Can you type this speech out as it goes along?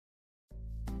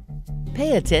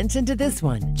Pay attention to this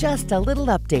one. Just a little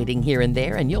updating here and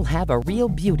there and you'll have a real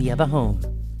beauty of a home.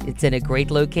 It's in a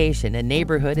great location and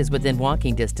neighborhood is within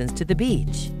walking distance to the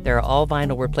beach. There are all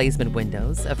vinyl replacement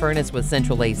windows, a furnace with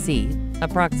central AC,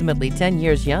 approximately 10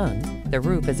 years young. The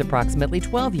roof is approximately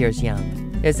 12 years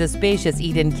young. There's a spacious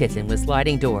eat-in kitchen with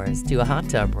sliding doors to a hot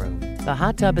tub room. The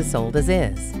hot tub is sold as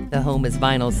is. The home is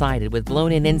vinyl sided with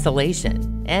blown-in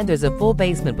insulation, and there's a full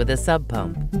basement with a sub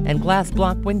pump and glass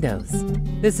block windows.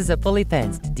 This is a fully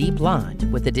fenced, deep lot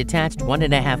with a detached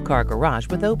 1.5-car garage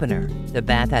with opener. The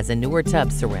bath has a newer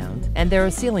tub surround, and there are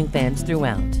ceiling fans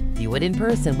throughout. View it in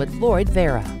person with Floyd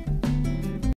Vera.